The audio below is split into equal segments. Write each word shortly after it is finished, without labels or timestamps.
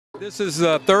This is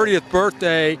the 30th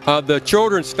birthday of the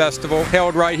Children's Festival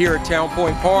held right here at Town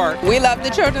Point Park. We love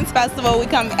the Children's Festival. We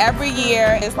come every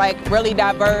year. It's like really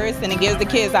diverse and it gives the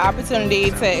kids the opportunity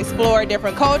to explore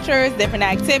different cultures, different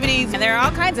activities. And there are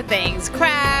all kinds of things,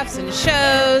 crafts and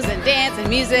shows and dance and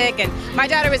music. And my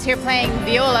daughter was here playing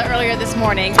viola earlier this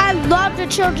morning. I love the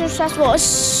Children's Festival. It's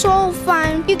so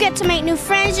fun. You get to make new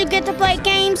friends, you get to play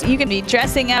games. You can be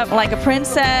dressing up like a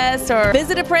princess or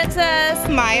visit a princess.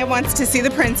 Maya wants to see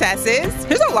the princesses.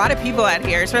 There's a lot of people out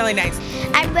here. It's really nice.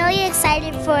 I'm really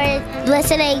excited for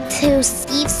listening to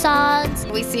Steve's songs.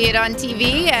 We see it on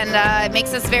TV and it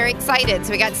makes us very excited.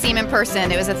 So we got to see him in person.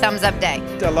 It was a thumbs up day.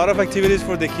 A lot of activities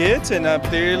for the kids and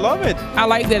they love it. I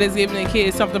like that it's giving the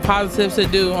kids something positive to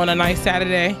do on a nice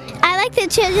Saturday. I like the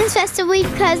Children's Festival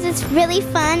because it's really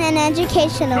fun and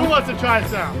educational. Who wants to try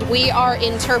some? We are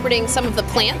interpreting some of the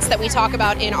plants that we talk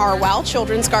about in our WOW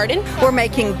Children's Garden. We're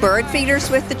making bird feeders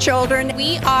with the children.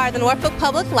 We are the Norfolk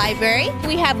Public Library.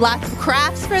 We have lots of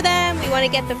crafts for them. We want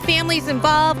to get the families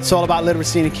involved. It's all about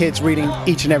literacy and kids reading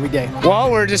each and every day. Well,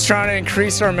 we're just trying to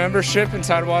increase our membership in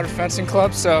Tidewater Fencing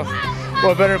Club, so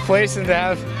what better place than to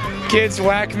have kids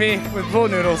whack me with pool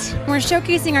noodles. We're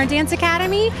showcasing our dance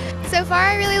academy. So far,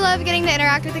 I really love getting to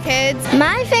interact with the kids.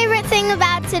 My favorite thing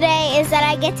about today is that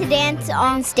I get to dance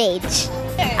on stage.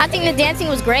 I think the dancing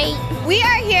was great. We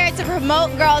are here to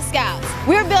promote Girl Scouts.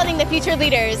 We're building the future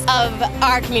leaders of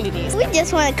our communities. We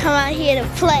just want to come out here to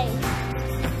play.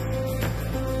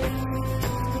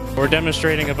 We're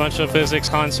demonstrating a bunch of physics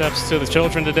concepts to the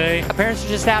children today. Parents are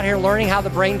just out here learning how the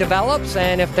brain develops,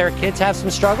 and if their kids have some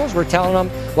struggles, we're telling them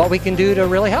what we can do to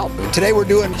really help. Today we're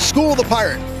doing School of the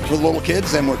Pirate for the little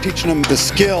kids, and we're teaching them the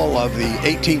skill of the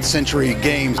 18th century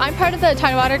games. I'm part of the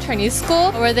Tidewater Chinese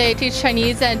School, where they teach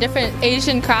Chinese and different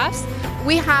Asian crafts.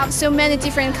 We have so many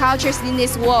different cultures in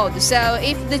this world, so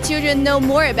if the children know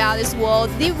more about this world,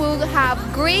 they will have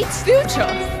great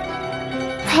future.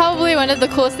 Probably one of the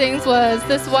coolest things was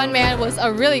this one man was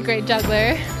a really great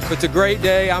juggler. It's a great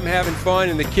day. I'm having fun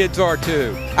and the kids are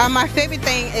too. My favorite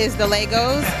thing is the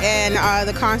Legos and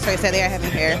the concerts that they're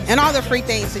having here and all the free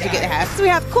things that you get to have. So we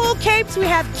have cool capes, we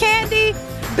have candy,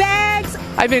 bags.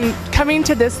 I've been coming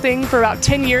to this thing for about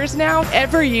 10 years now.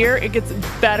 Every year it gets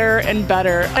better and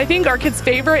better. I think our kids'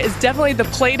 favorite is definitely the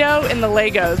Play-Doh and the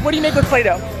Legos. What do you make with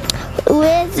Play-Doh?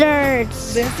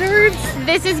 Wizards. Wizards?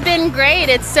 This has been great.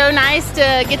 It's so nice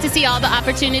to get to see all the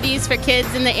opportunities for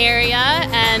kids in the area,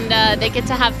 and they get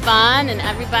to have fun, and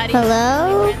everybody's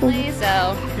friendly,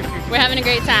 so we're having a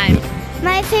great time.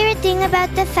 My favorite thing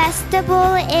about the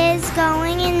festival is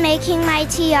going and making my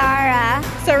tiara.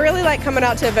 So I really like coming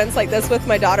out to events like this with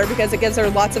my daughter because it gives her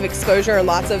lots of exposure and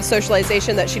lots of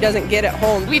socialization that she doesn't get at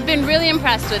home. We've been really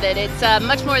impressed with it. It's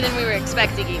much more than we were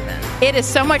expecting even. It is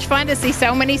so much fun to see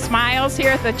so many smiles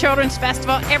here at the Children's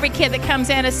Festival. Every kid that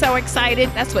comes in is so excited.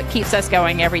 That's what keeps us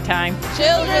going every time.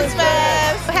 Children's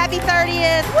Fest! Happy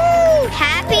 30th! Woo!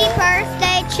 Happy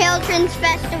birthday, Children's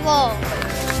Festival!